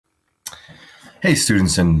Hey,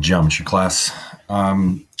 students in geometry class.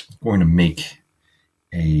 I'm going to make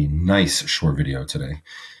a nice short video today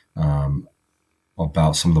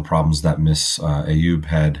about some of the problems that Miss Ayub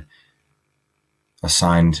had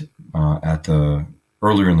assigned at the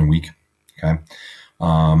earlier in the week. Okay,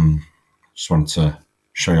 just wanted to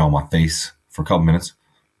show you all my face for a couple minutes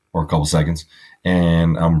or a couple seconds,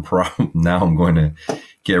 and now I'm going to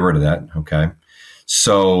get rid of that. Okay,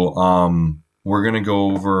 so we're going to go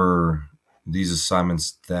over these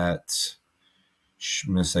assignments that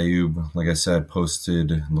Miss Ayub, like I said,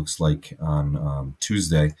 posted, looks like on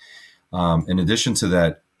Tuesday. In addition to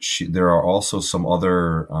that, there are also some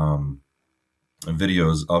other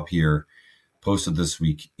videos up here posted this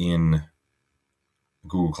week in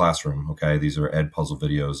Google Classroom. Okay, these are Edpuzzle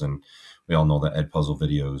videos, and we all know that Edpuzzle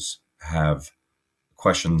videos have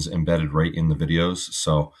questions embedded right in the videos.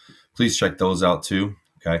 So please check those out too.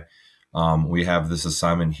 Okay. We have this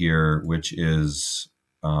assignment here, which is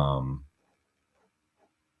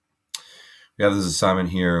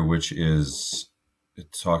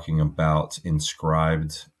talking about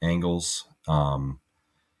inscribed angles.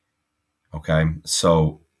 Okay,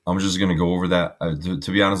 so I'm just going to go over that.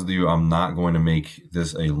 To be honest with you, I'm not going to make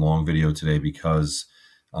this a long video today because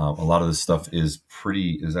a lot of this stuff is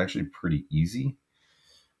actually pretty easy.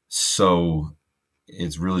 So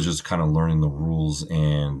it's really just kind of learning the rules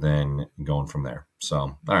and then going from there. So,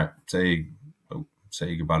 all right, say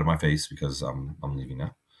goodbye to my face because I'm leaving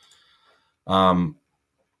now. I'm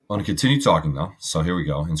going to continue talking though. So here we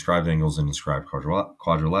go. Inscribed angles and inscribed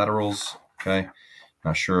quadrilaterals. Okay.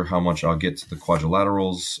 Not sure how much I'll get to the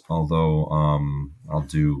quadrilaterals, although I'll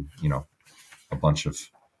do, a bunch of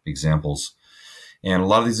examples. And a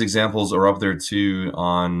lot of these examples are up there too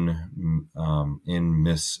on in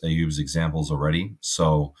Miss Ayub's examples already.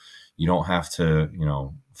 So you don't have to,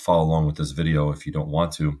 follow along with this video if you don't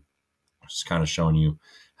want to. Just kind of showing you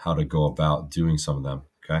how to go about doing some of them.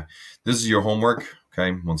 Okay. This is your homework.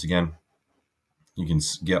 Okay. Once again, you can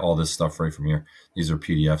get all this stuff right from here. These are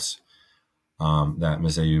PDFs that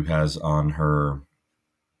Miss Ayub has on her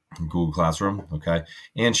Google Classroom. Okay.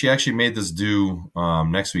 And she actually made this due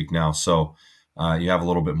next week now. So you have a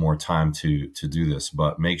little bit more time to do this,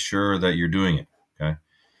 but make sure that you're doing it. Okay.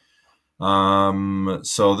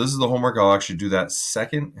 So this is the homework. I'll actually do that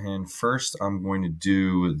second. And first I'm going to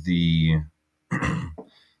do the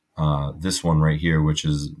this one right here, which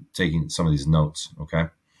is taking some of these notes. Okay.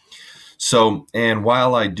 So, and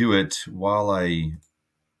while I take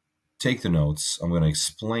the notes, I'm going to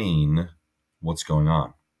explain what's going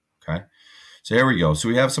on. Okay. So here we go. So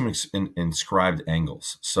we have some inscribed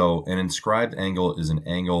angles. So an inscribed angle is an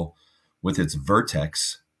angle with its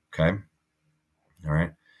vertex. Okay. All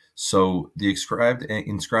right. So the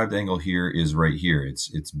inscribed angle here is right here.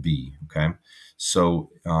 It's B. Okay.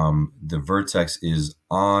 So the vertex is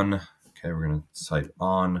on. Okay. We're going to type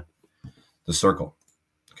on the circle.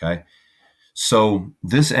 Okay. So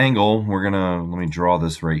this angle, let me draw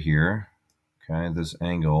this right here. Okay. This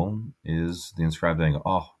angle is the inscribed angle.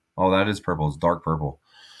 Oh, that is purple. It's dark purple.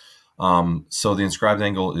 So the inscribed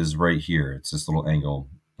angle is right here. It's this little angle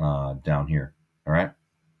down here. All right.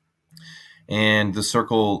 And the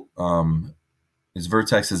circle, its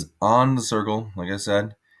vertex is on the circle, like I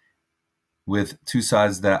said, with two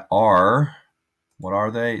sides that are, what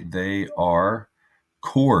are they? They are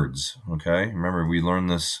chords. Okay. Remember, we learned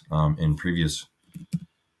this in previous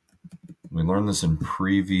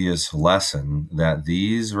lesson that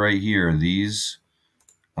these right here,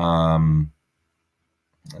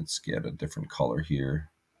 let's get a different color here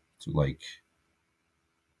to like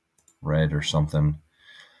red or something.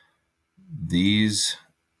 These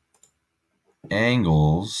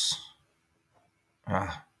angles,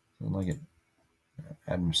 I don't like it.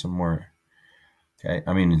 Add some more. Okay,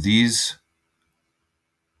 I mean these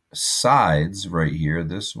sides right here,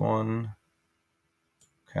 this one,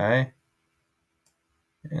 okay,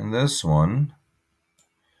 and this one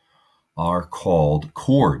are called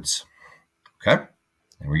chords. Okay,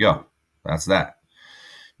 there we go. That's that.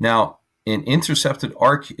 Now, an intercepted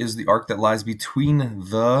arc is the arc that lies between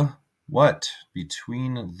the what?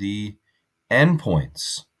 Between the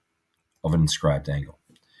endpoints of an inscribed angle.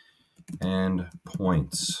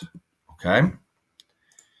 Endpoints. Okay.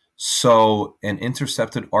 So an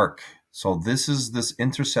intercepted arc. So this is this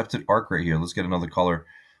intercepted arc right here. Let's get another color.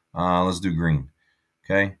 Let's do green.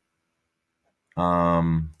 Okay.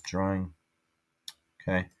 Drawing.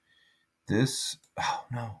 Okay. This. Oh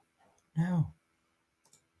no.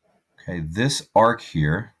 Okay. This arc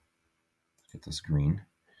here. Let's get this green.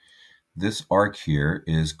 This arc here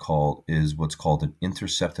is what's called an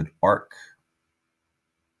intercepted arc.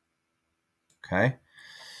 Okay.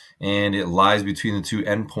 and it lies between the two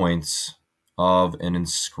endpoints of an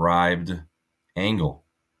inscribed angle.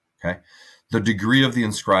 Okay, the degree of the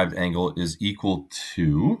inscribed angle is equal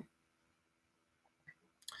to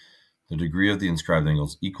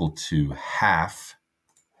half.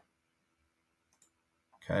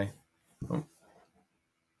 Okay, oh,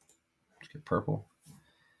 let's get purple.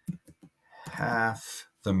 Half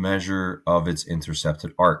the measure of its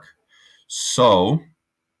intercepted arc. So,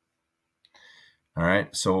 all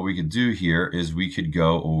right, so what we could do here is we could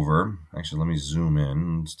go over, actually, let me zoom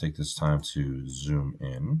in. Let's take this time to zoom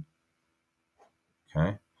in.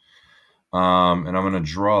 Okay. And I'm going to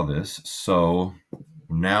draw this. So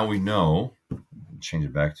now we know, change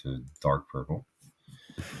it back to dark purple.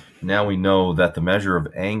 Now we know that the measure of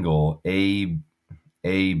angle ABC,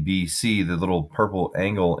 the little purple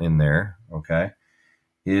angle in there, okay,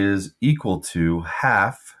 is equal to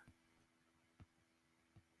half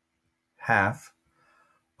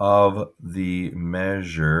of the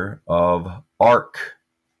measure of arc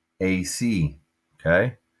AC.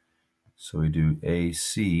 Okay, so we do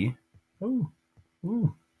AC. Ooh.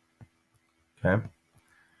 Okay. All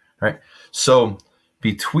right. So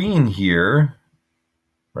between here,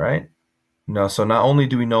 right? No. So not only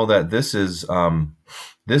do we know that this is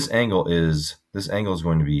this angle is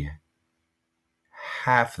going to be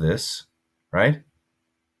half this, right?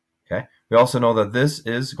 Okay. We also know that this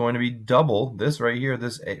is going to be double this right here.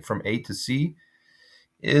 This from A to C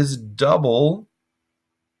is double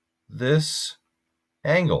this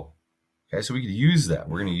angle. Okay. So we could use that.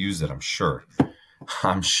 We're going to use that. I'm sure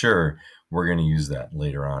we're going to use that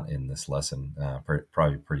later on in this lesson,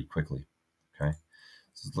 probably pretty quickly. Okay.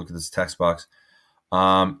 So let's look at this text box.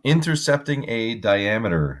 Intercepting a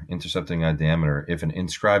diameter. If an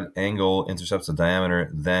inscribed angle intercepts a diameter,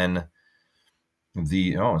 then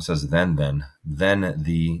it says then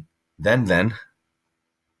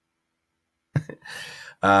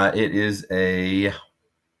it is a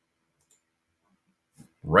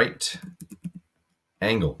right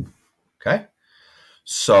angle. Okay.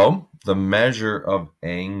 So the measure of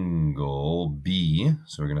angle B,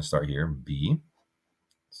 so we're going to start here, B.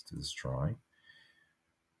 Let's do this drawing.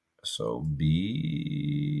 So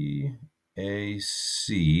BAC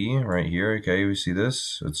right here, okay, we see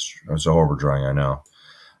this. It's a horrible drawing, I know.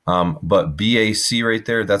 But BAC right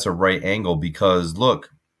there, that's a right angle because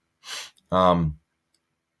look,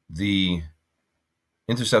 the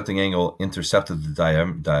intercepting angle intercepted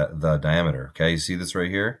the diameter. Okay, you see this right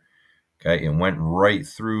here? Okay, it went right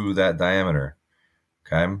through that diameter.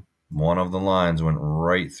 Okay, one of the lines went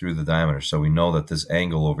right through the diameter. So we know that this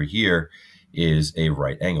angle over here is a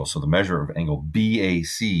right angle. So the measure of angle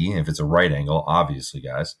BAC, if it's a right angle, obviously,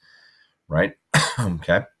 guys, right?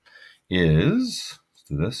 Okay, is, let's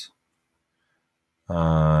do this,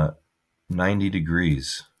 90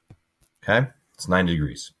 degrees. Okay, it's 90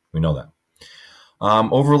 degrees. We know that.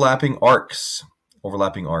 Overlapping arcs.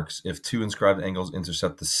 If two inscribed angles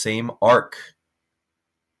intercept the same arc,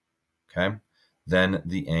 okay, then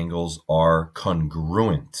the angles are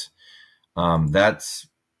congruent. That's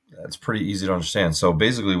pretty easy to understand. So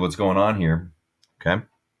basically what's going on here, okay,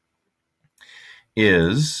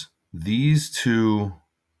 is these two,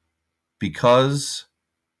 because,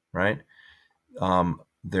 right,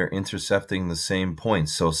 they're intercepting the same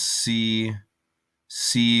points. So C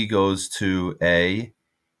goes to A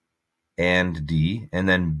and D, and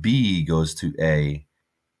then B goes to A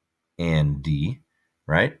and D,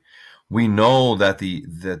 right? We know that the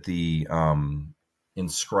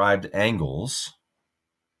inscribed angles,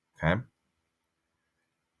 okay,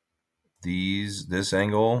 this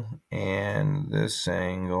angle and this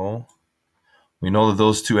angle, we know that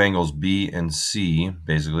those two angles B and C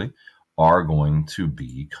basically are going to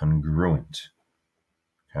be congruent.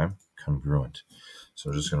 Okay, congruent. So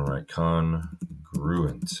we're just going to write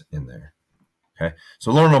congruent in there. Okay,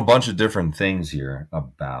 so learn a bunch of different things here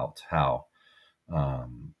about how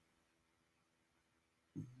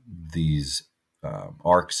these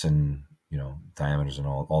arcs and diameters and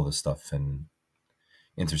all this stuff and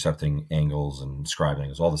intercepting angles and inscribed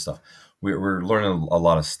angles, all this stuff. We're learning a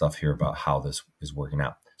lot of stuff here about how this is working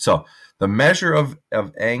out. So the measure of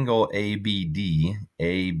angle ABD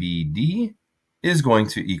is going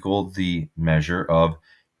to equal the measure of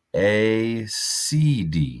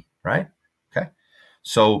ACD, right? Okay,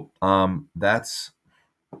 so that's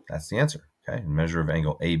the answer. Okay, measure of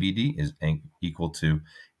angle ABD is equal to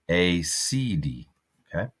ACD.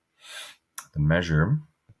 Okay, the measure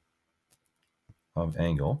of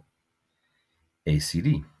angle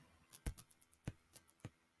ACD.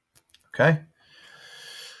 Okay,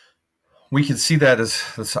 we can see that as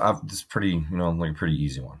this pretty, like a pretty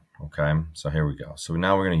easy one. Okay, so here we go. So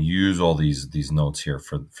now we're going to use all these notes here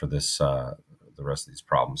for this the rest of these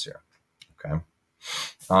problems here. Okay.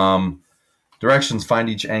 Directions: find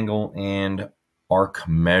each angle and arc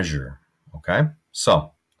measure. Okay,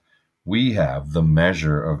 so we have the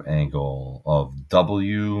measure of angle of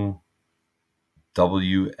WXY.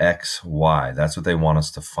 That's what they want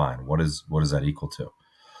us to find. What is that equal to?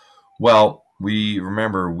 Well, we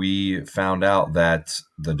found out that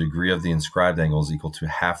the degree of the inscribed angle is equal to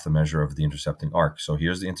half the measure of the intercepting arc. So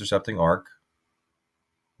here's the intercepting arc,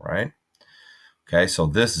 right? Okay, so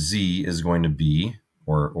this Z is going to be,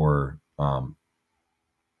 or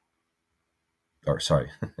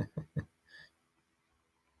sorry,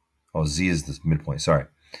 oh, Z is the midpoint. Sorry,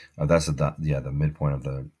 that's the midpoint of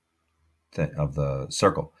the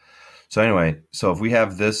circle. So anyway, so if we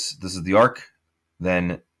have this is the arc,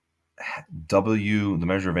 then the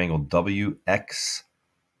measure of angle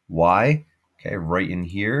WXY, okay, right in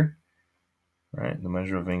here, right? The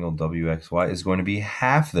measure of angle WXY is going to be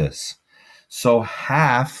half this. So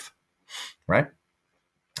half, right?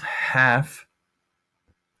 Half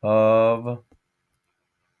of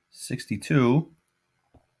 62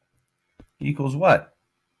 equals what?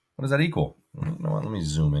 What does that equal? You know what? Let me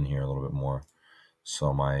zoom in here a little bit more,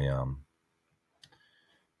 so my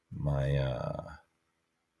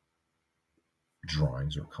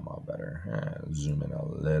drawings will come out better. Zoom in a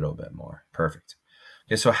little bit more. Perfect.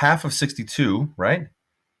 Okay, so half of 62, right,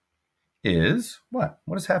 is what?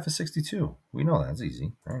 What is half of 62? We know that's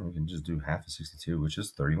easy, right? We can just do half of 62, which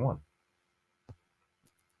is 31.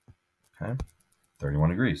 Okay, 31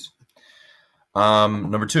 degrees.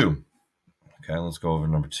 Number 2. Okay, let's go over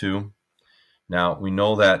number 2. Now we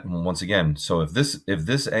know that once again. So if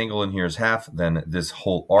this angle in here is half, then this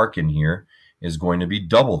whole arc in here is going to be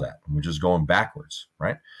double that. We're just going backwards,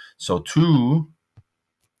 right? So 2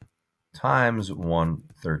 times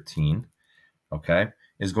 113, okay,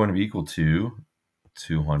 is going to be equal to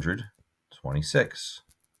 226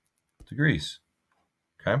 degrees.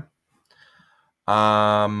 Okay.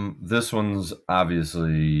 This one's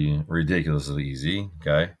obviously ridiculously easy,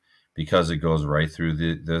 okay, because it goes right through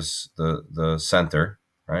the center,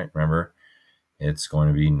 right? Remember, it's going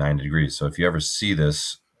to be 90 degrees. So if you ever see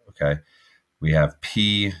this, okay, we have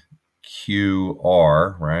PQR,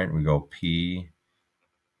 right? We go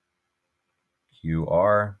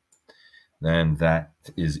PQR, then that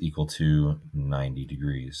is equal to 90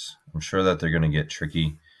 degrees. I'm sure that they're going to get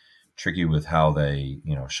tricky with how they,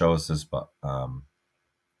 show us this, but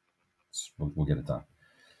we'll get it done,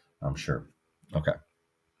 I'm sure. Okay.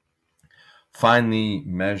 Find the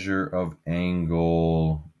measure of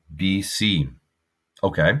angle BC.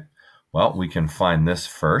 Okay. Well, we can find this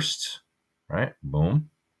first, right? Boom.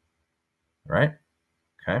 Right?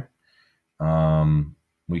 Okay.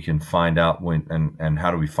 We can find out and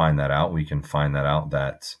how do we find that out? We can find that out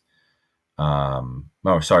that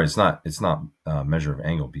oh, sorry, it's not measure of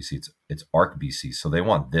angle BC, it's arc BC. So they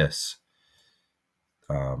want this.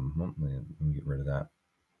 Let me get rid of that.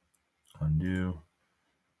 Undo.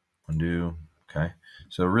 Okay.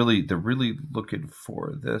 So they're really looking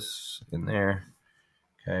for this in there.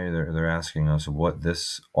 Okay, they're asking us what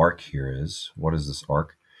this arc here is. What is this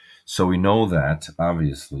arc? So we know that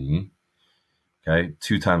obviously, okay,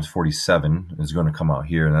 2 times 47 is going to come out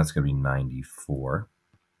here, and that's going to be 94.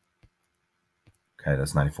 Okay,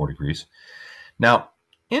 that's 94 degrees. Now,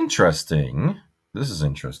 this is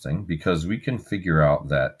interesting because we can figure out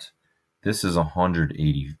that this is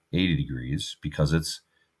 180 degrees because it's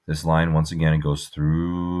this line, once again, it goes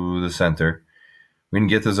through the center. We can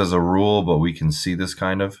get this as a rule, but we can see this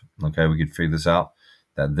kind of, okay, we could figure this out,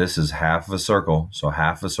 that this is half of a circle. So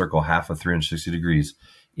half a circle, half of 360 degrees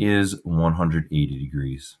is 180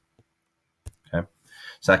 degrees. Okay,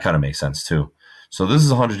 so that kind of makes sense too. So this is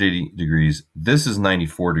 180 degrees. This is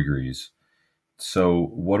 94 degrees. So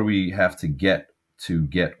what do we have to get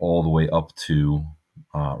all the way up to,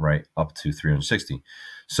 right, up to 360?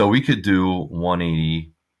 So we could do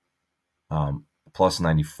 180 plus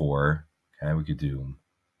 94. Okay, we could do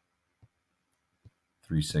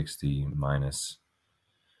 360 minus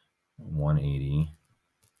 180,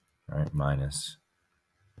 right, minus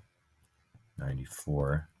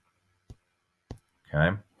 94.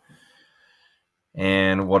 Okay.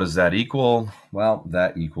 And what does that equal? Well,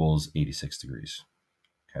 that equals 86 degrees.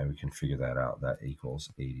 Okay, we can figure that out. That equals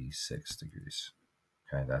 86 degrees.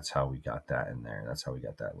 Okay, that's how we got that in there. That's how we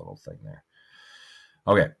got that little thing there.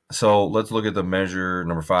 Okay, so let's look at the measure,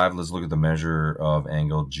 number 5. Let's look at the measure of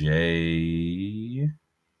angle JKL.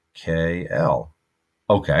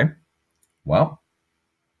 Okay, well,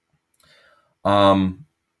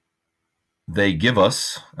 they give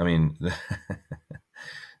us, I mean,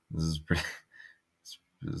 This is pretty.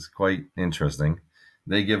 This is quite interesting.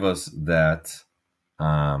 They give us that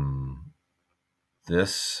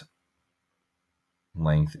this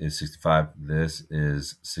length is 65. This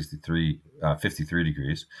is 53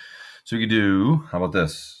 degrees. So we could do, how about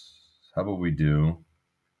this? How about we do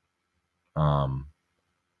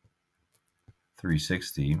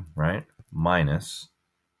 360, right? Minus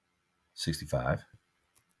 65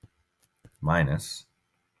 minus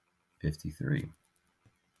 53.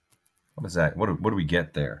 What is that? What do we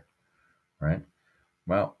get there, right?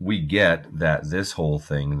 Well, we get that this whole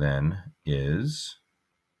thing then is,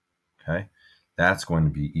 okay, that's going to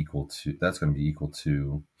be equal to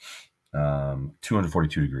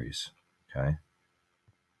 242 degrees, okay?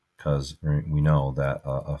 Because we know that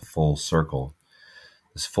a full circle,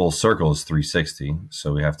 this full circle is 360,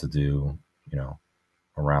 so we have to do,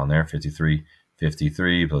 around there, 53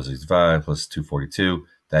 plus 65 plus 242,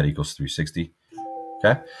 that equals 360,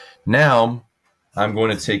 okay? Now, I'm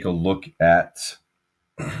going to take a look at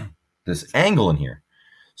this angle in here.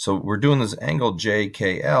 So we're doing this angle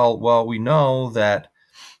JKL. Well, we know that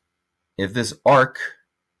if this arc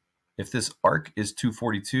is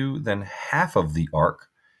 242, then half of the arc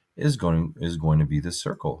is going to be this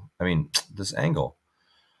circle. I mean, this angle.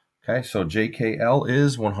 Okay, so JKL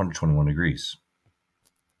is 121 degrees.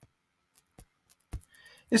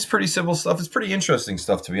 It's pretty simple stuff. It's pretty interesting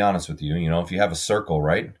stuff, to be honest with you. If you have a circle,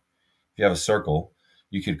 right? If you have a circle,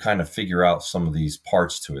 you could kind of figure out some of these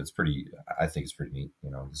parts to it. I think it's pretty neat.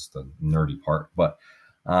 This is the nerdy part, but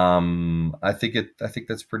I think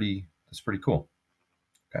that's pretty cool.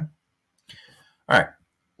 Okay. All right.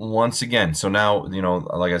 Once again, so now,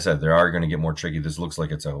 like I said, they are going to get more tricky. This looks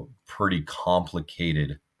like it's a pretty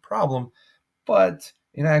complicated problem, but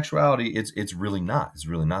in actuality, it's really not. It's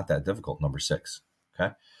really not that difficult. Number 6.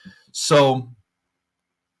 Okay. So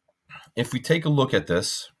if we take a look at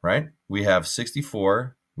this, right, we have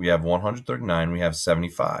 64, we have 139, we have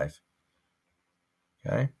 75.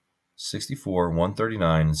 Okay. 64,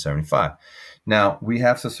 139, and 75. Now, we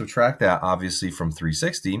have to subtract that, obviously, from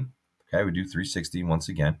 360. Okay, we do 360 once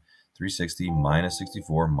again. 360 minus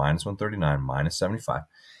 64 minus 139 minus 75.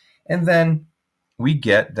 And then we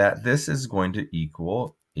get that this is going to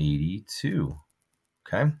equal 82.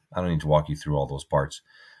 Okay, I don't need to walk you through all those parts.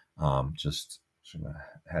 Just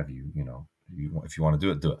have you, if you want to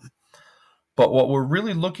do it, do it. But what we're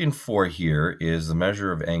really looking for here is the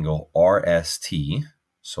measure of angle RST.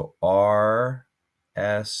 So RST,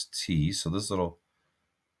 so this little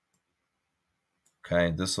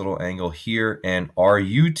angle here, and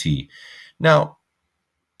RUT. Now,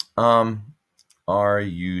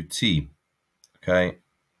 RUT, okay.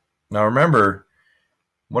 Now remember,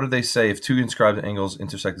 what did they say? If two inscribed angles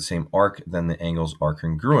intersect the same arc, then the angles are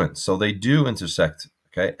congruent. So they do intersect,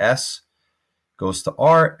 okay. S goes to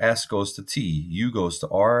R, S goes to T, U goes to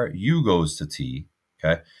R, U goes to T,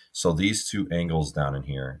 okay. So these two angles down in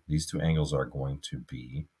here, these two angles are going to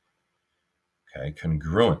be, okay,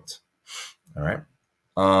 congruent. All right.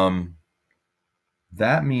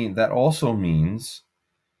 That also means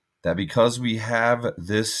that because we have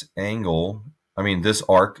this angle, this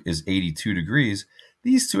arc is 82 degrees,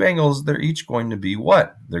 these two angles, they're each going to be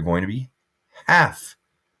what? They're going to be half,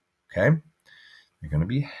 okay? They're going to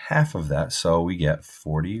be half of that, so we get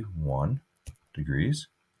 41 degrees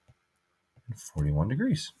and 41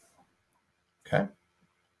 degrees, okay?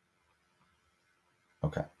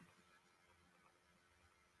 Okay.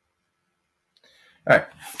 All right.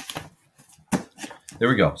 There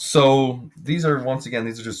we go. So these are, once again,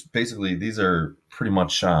 these are pretty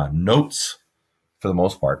much notes for the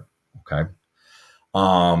most part, okay?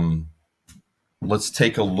 Let's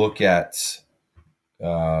take a look at,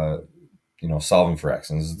 solving for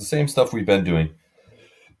x. And this is the same stuff we've been doing,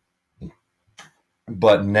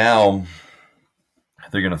 but now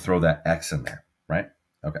they're going to throw that x in there, right?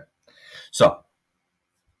 Okay. So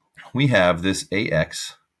we have this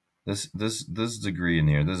AX, this degree in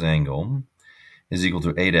here, this angle is equal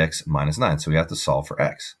to 8x minus 9. So we have to solve for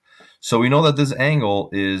x. So we know that this angle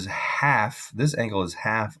is half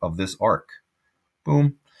of this arc.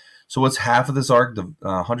 Boom. So what's half of this arc?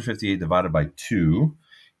 158 divided by 2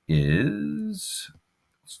 is,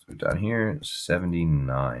 let's do it down here,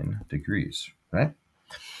 79 degrees, right?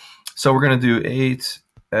 So we're going to do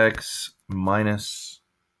 8x minus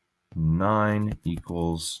 9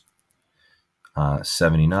 equals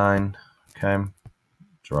 79, okay?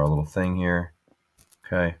 Draw a little thing here,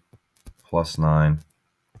 okay? Plus 9,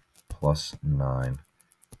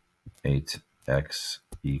 8x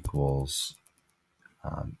equals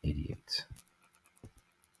 88.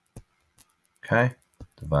 Okay,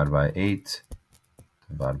 divided by 8,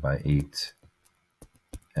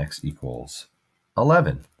 x equals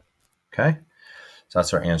 11. Okay, so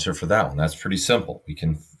that's our answer for that one. That's pretty simple. We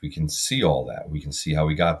can see all that. We can see how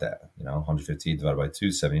we got that. 158 divided by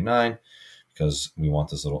 2, 79, because we want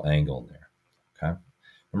this little angle in there. Okay,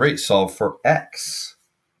 number 8, solve for x.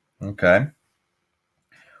 Okay,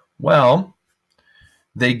 well,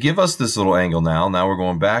 they give us this little angle now. Now we're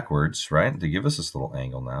going backwards, right? They give us this little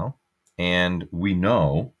angle now, and we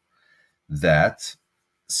know that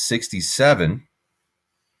 67.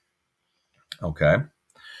 Okay,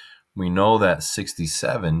 we know that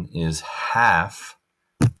 67 is half.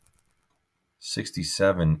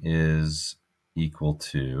 67 is equal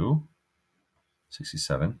to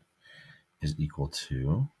 67 is equal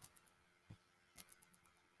to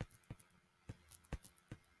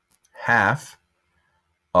half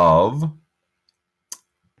of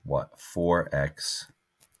what? 4x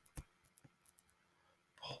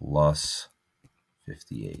plus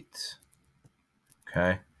 58.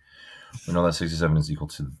 Okay. We know that 67 is equal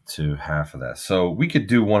to half of that. So we could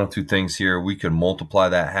do one of two things here. We could multiply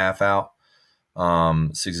that half out.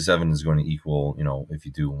 67 is going to equal, if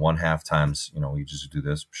you do 1/2 times, you just do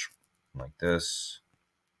this like this,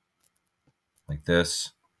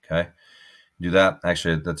 okay? Do that.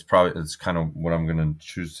 Actually, that's kind of what I'm going to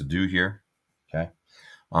choose to do here, okay?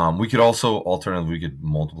 We could also, alternatively, we could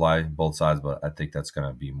multiply both sides, but I think that's going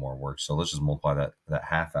to be more work. So let's just multiply that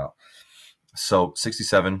half out. So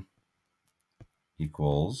 67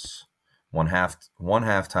 equals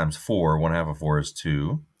 1/2 times 4. 1/2 of 4 is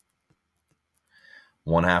 2.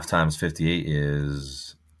 1/2 times 58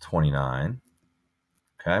 is 29.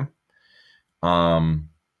 Okay.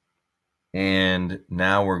 And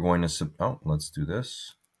now we're going to let's do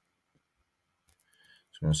this.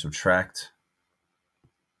 So we're going to subtract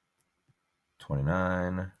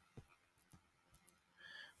 29.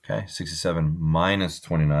 Okay, 67 minus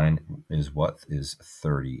 29 is what? Is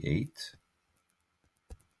 38.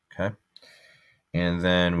 Okay. And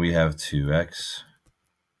then we have 2x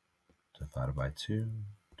divided by 2,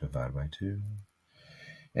 divided by 2.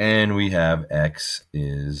 And we have x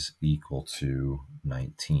is equal to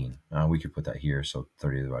 19. Now we could put that here. So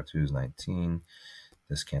 30 divided by 2 is 19.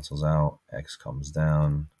 This cancels out. X comes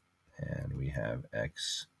down. And we have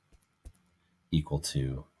x equal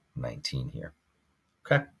to 19 here.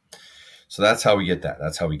 Okay. So that's how we get that.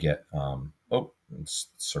 That's how we get, let's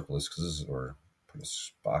circle this or put a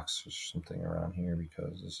box or something around here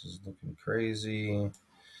because this is looking crazy.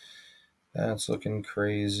 That's looking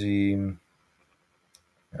crazy.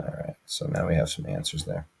 All right, so now we have some answers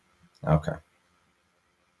there. Okay.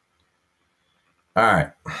 All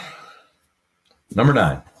right. Number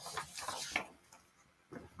 9.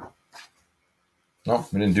 No,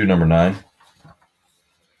 we didn't do number 9.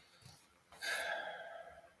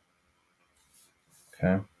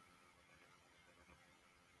 Okay.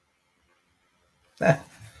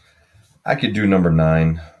 I could do number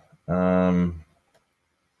 9.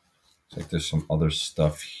 It's like there's some other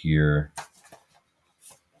stuff here.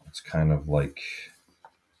 It's kind of like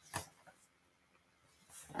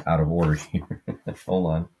out of order here.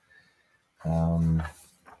 Hold on.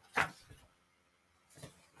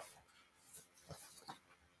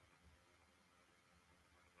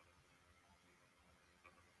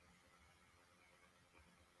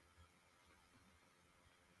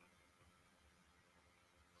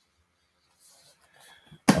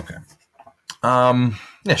 Okay.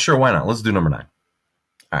 Yeah, sure. Why not? Let's do number 9.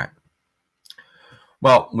 All right.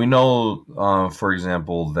 Well, we know, for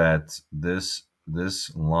example, that this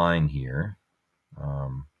line here.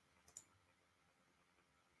 All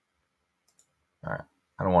right.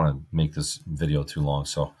 I don't want to make this video too long,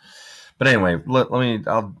 so. But anyway,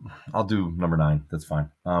 I'll do number 9. That's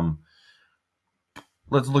fine.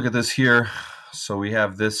 Let's look at this here. So we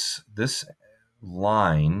have this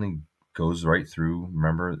line goes right through.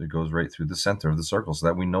 Remember, it goes right through the center of the circle, so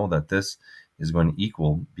that we know that this is going to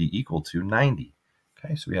be equal to 90.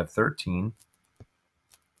 Okay, so we have 13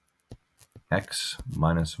 x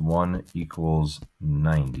minus 1 equals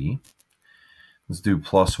 90. Let's do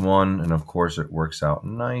plus 1, and of course it works out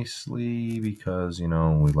nicely because, we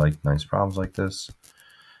like nice problems like this.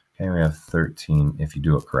 Okay, we have 13, if you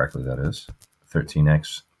do it correctly, that is.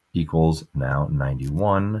 13x equals now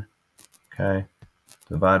 91. Okay,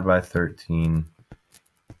 divide by 13,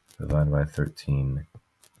 divided by 13,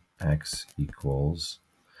 x equals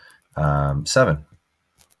 7.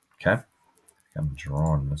 Okay, I'm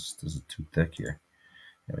drawing this. This is too thick here.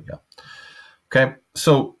 There we go. Okay,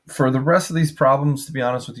 so for the rest of these problems, to be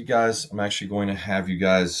honest with you guys, I'm actually going to have you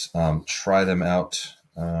guys try them out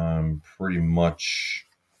pretty much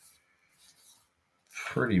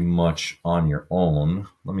pretty much on your own.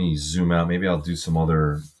 Let me zoom out. Maybe I'll do some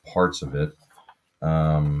other parts of it.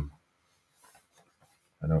 I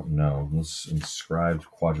don't know. Let's inscribed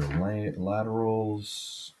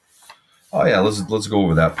quadrilaterals. Oh yeah, let's go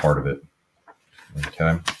over that part of it.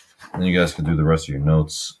 Okay, and you guys can do the rest of your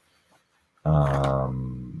notes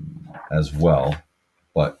as well.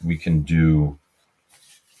 But we can do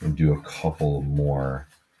a couple more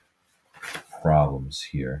problems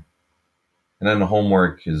here. And then the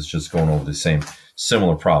homework is just going over the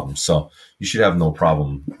similar problems. So you should have no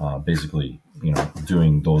problem basically,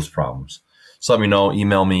 doing those problems. So let me know,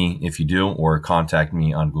 email me if you do, or contact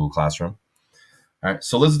me on Google Classroom. All right,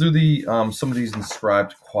 so let's do the some of these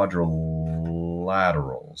inscribed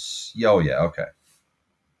quadrilaterals. Oh yeah, okay.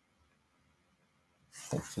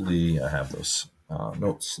 Hopefully I have those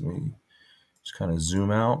notes. Let me just kind of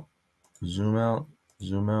zoom out.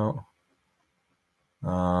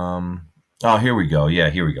 Oh, here we go. Yeah,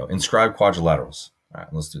 here we go. Inscribed quadrilaterals. All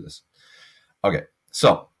right, let's do this. Okay,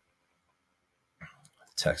 so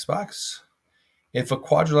text box. If a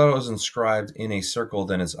quadrilateral is inscribed in a circle,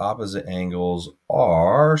 then its opposite angles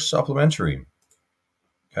are supplementary.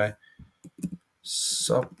 Okay,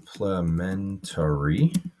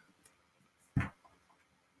 supplementary.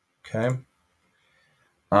 Okay.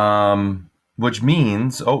 Which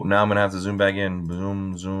means, oh, now I'm gonna have to zoom back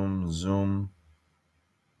in. Zoom.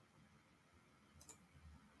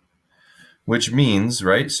 Which means,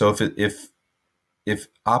 right? So if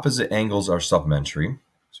opposite angles are supplementary,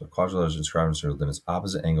 so quadrilateral is inscribed in a circle, then its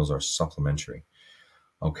opposite angles are supplementary.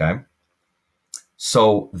 Okay.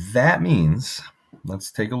 So that means,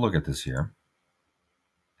 let's take a look at this here.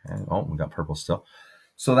 Okay. Oh, we got purple still.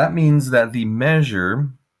 So that means that the measure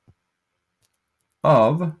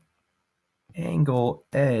of angle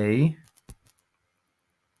A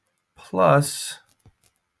plus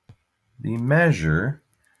the measure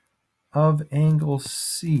of angle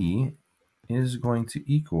C is going to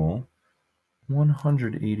equal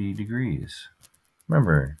 180 degrees.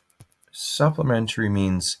 Remember, supplementary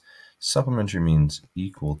means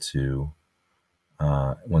equal to,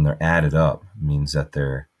 when they're added up, means that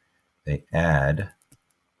they add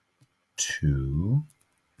to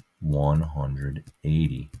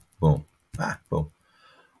 180. Boom. Boom.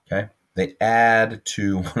 Okay. They add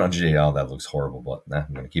to 180. Oh, that looks horrible, but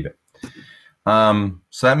I'm going to keep it. So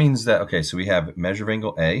that means that, okay, so we have measure of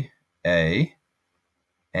angle A,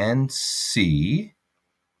 and C,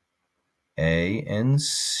 A and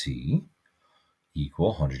C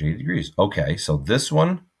equal 180 degrees. Okay, so this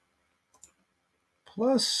one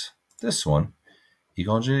plus this one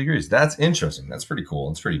equal 180 degrees. That's interesting. That's pretty cool.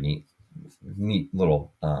 It's pretty neat. Neat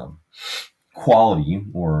little quality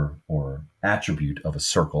or attribute of a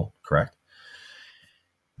circle, correct?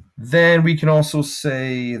 Then we can also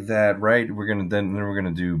say that, right, we're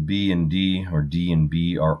gonna do B and D, or D and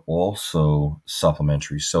B are also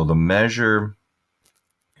supplementary. So the measure,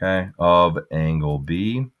 okay, of angle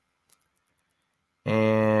B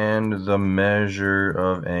and the measure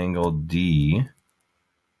of angle D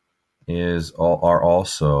are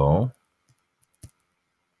also,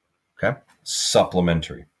 okay,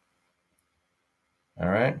 supplementary. All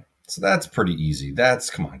right, so that's pretty easy.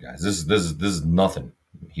 Come on, guys. This is nothing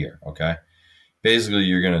here. Okay, basically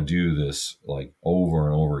you're gonna do this like over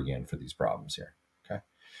and over again for these problems here. Okay,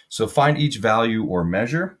 so find each value or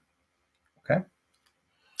measure. Okay,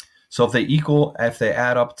 so if they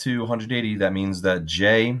add up to 180, that means that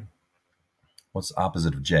J, what's the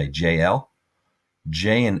opposite of J? JL.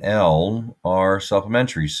 J and L are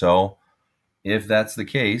supplementary. So if that's the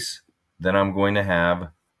case, then I'm going to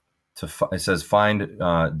have to, it says find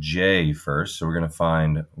J first. So we're going to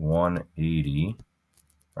find 180,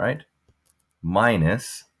 right?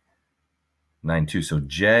 Minus 92. So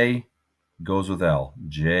J goes with L.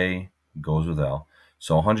 J goes with L.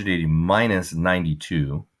 So 180 minus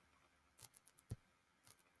 92.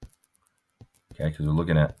 Okay, because we're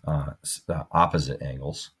looking at opposite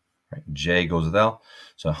angles. Right? J goes with L.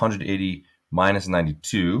 So 180 minus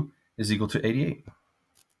 92 is equal to 88.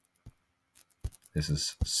 This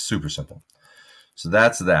is super simple. So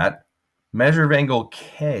that's that. Measure of angle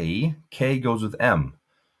K. K goes with M.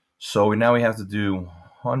 So now we have to do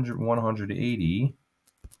 180,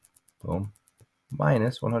 boom,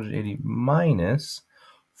 minus 180 minus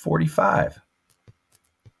 45.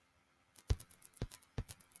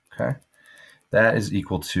 Okay. That is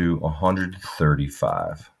equal to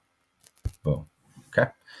 135. Boom. Okay.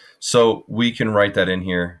 So we can write that in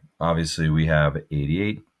here. Obviously, we have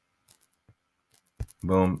 88.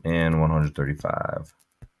 Boom. And 135.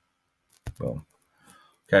 Boom.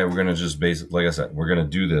 Okay. We're going to just basically, like I said, we're going to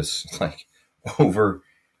do this like over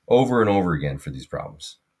over and over again for these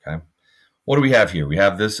problems. Okay. What do we have here? We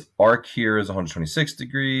have this arc here is 126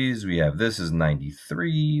 degrees. We have this is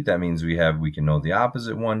 93. That means we can know the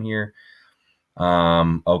opposite one here.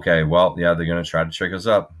 Okay, well, yeah, they're going to try to trick us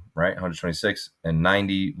up, right? 126 and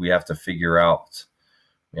 90. We have to figure out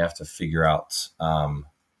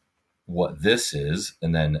what this is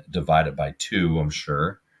and then divide it by 2, I'm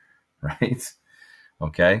sure, right?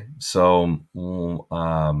 Okay, so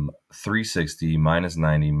 360 minus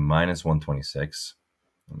 90 minus 126.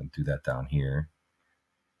 I'm going to do that down here.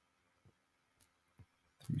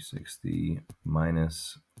 360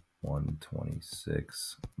 minus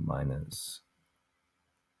 126 minus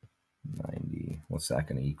 90. What's that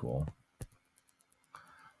going to equal?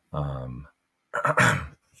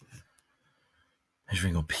 Here's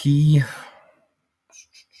wrinkle P.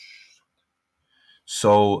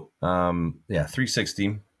 So, yeah,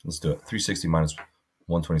 360. Let's do it. 360 minus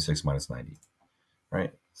 126 minus 90.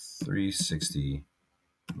 Right? 360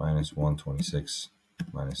 minus 126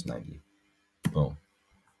 minus 90. Boom.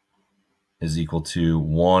 Is equal to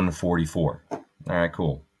 144. All right,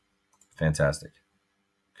 cool. Fantastic.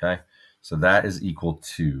 Okay. So that is equal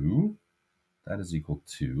to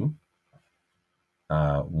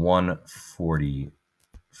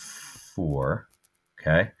 144.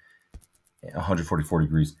 Okay. 144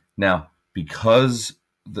 degrees. Now, because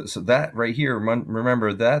so that right here,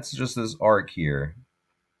 remember, that's just this arc here.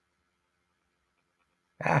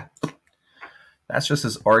 That's just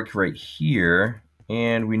this arc right here.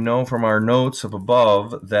 And we know from our notes up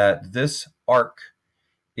above that this arc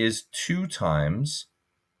is 2 times,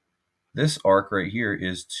 this arc right here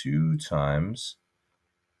is 2 times,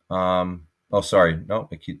 oh, sorry, no,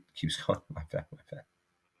 it keeps going, my bad.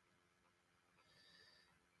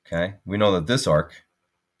 Okay, we know that this arc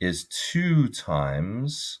is 2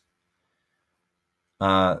 times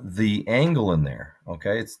the angle in there.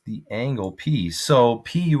 Okay, it's the angle P. So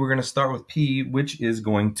P, we're going to start with P, which is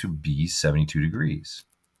going to be 72 degrees.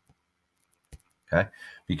 Okay,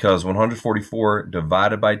 because 144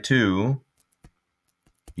 divided by 2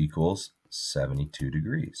 equals 72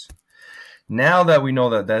 degrees. Now that we know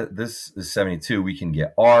that this is 72, we can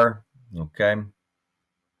get R. Okay,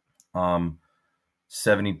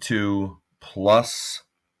 72 plus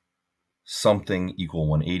something equal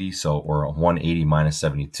 180. So, or 180 minus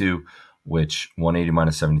 72, which 180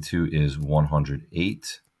 minus 72 is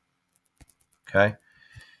 108. Okay.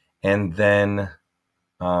 And then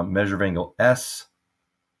measure of angle S.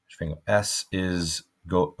 Measure of angle S is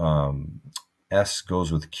S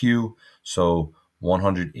goes with Q. So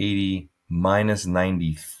 180 minus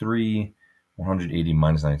 93. 180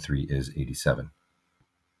 minus 93 is 87.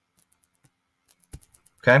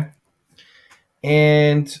 Okay.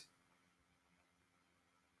 And,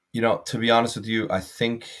 you know, to be honest with you, I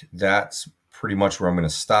think that's pretty much where I'm going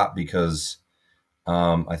to stop, because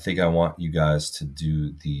I think I want you guys to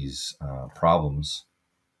do these problems,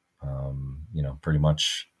 you know, pretty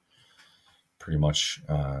much, you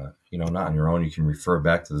know, not on your own. You can refer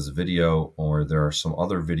back to this video, or there are some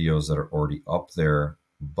other videos that are already up there,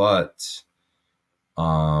 but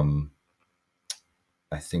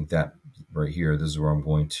I think that right here, this is where I'm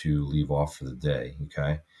going to leave off for the day.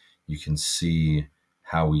 Okay. You can see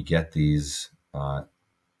how we get these, you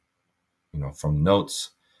know, from notes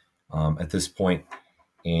at this point.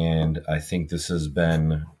 And I think this has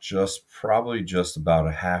been probably just about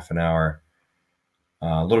a half an hour,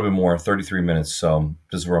 a little bit more, 33 minutes. So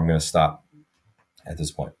this is where I'm going to stop at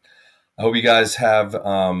this point. I hope you guys have,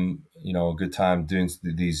 you know, a good time doing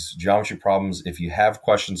these geometry problems. If you have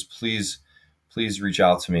questions, please reach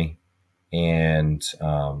out to me and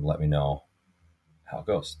let me know how it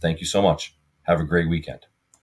goes. Thank you so much. Have a great weekend.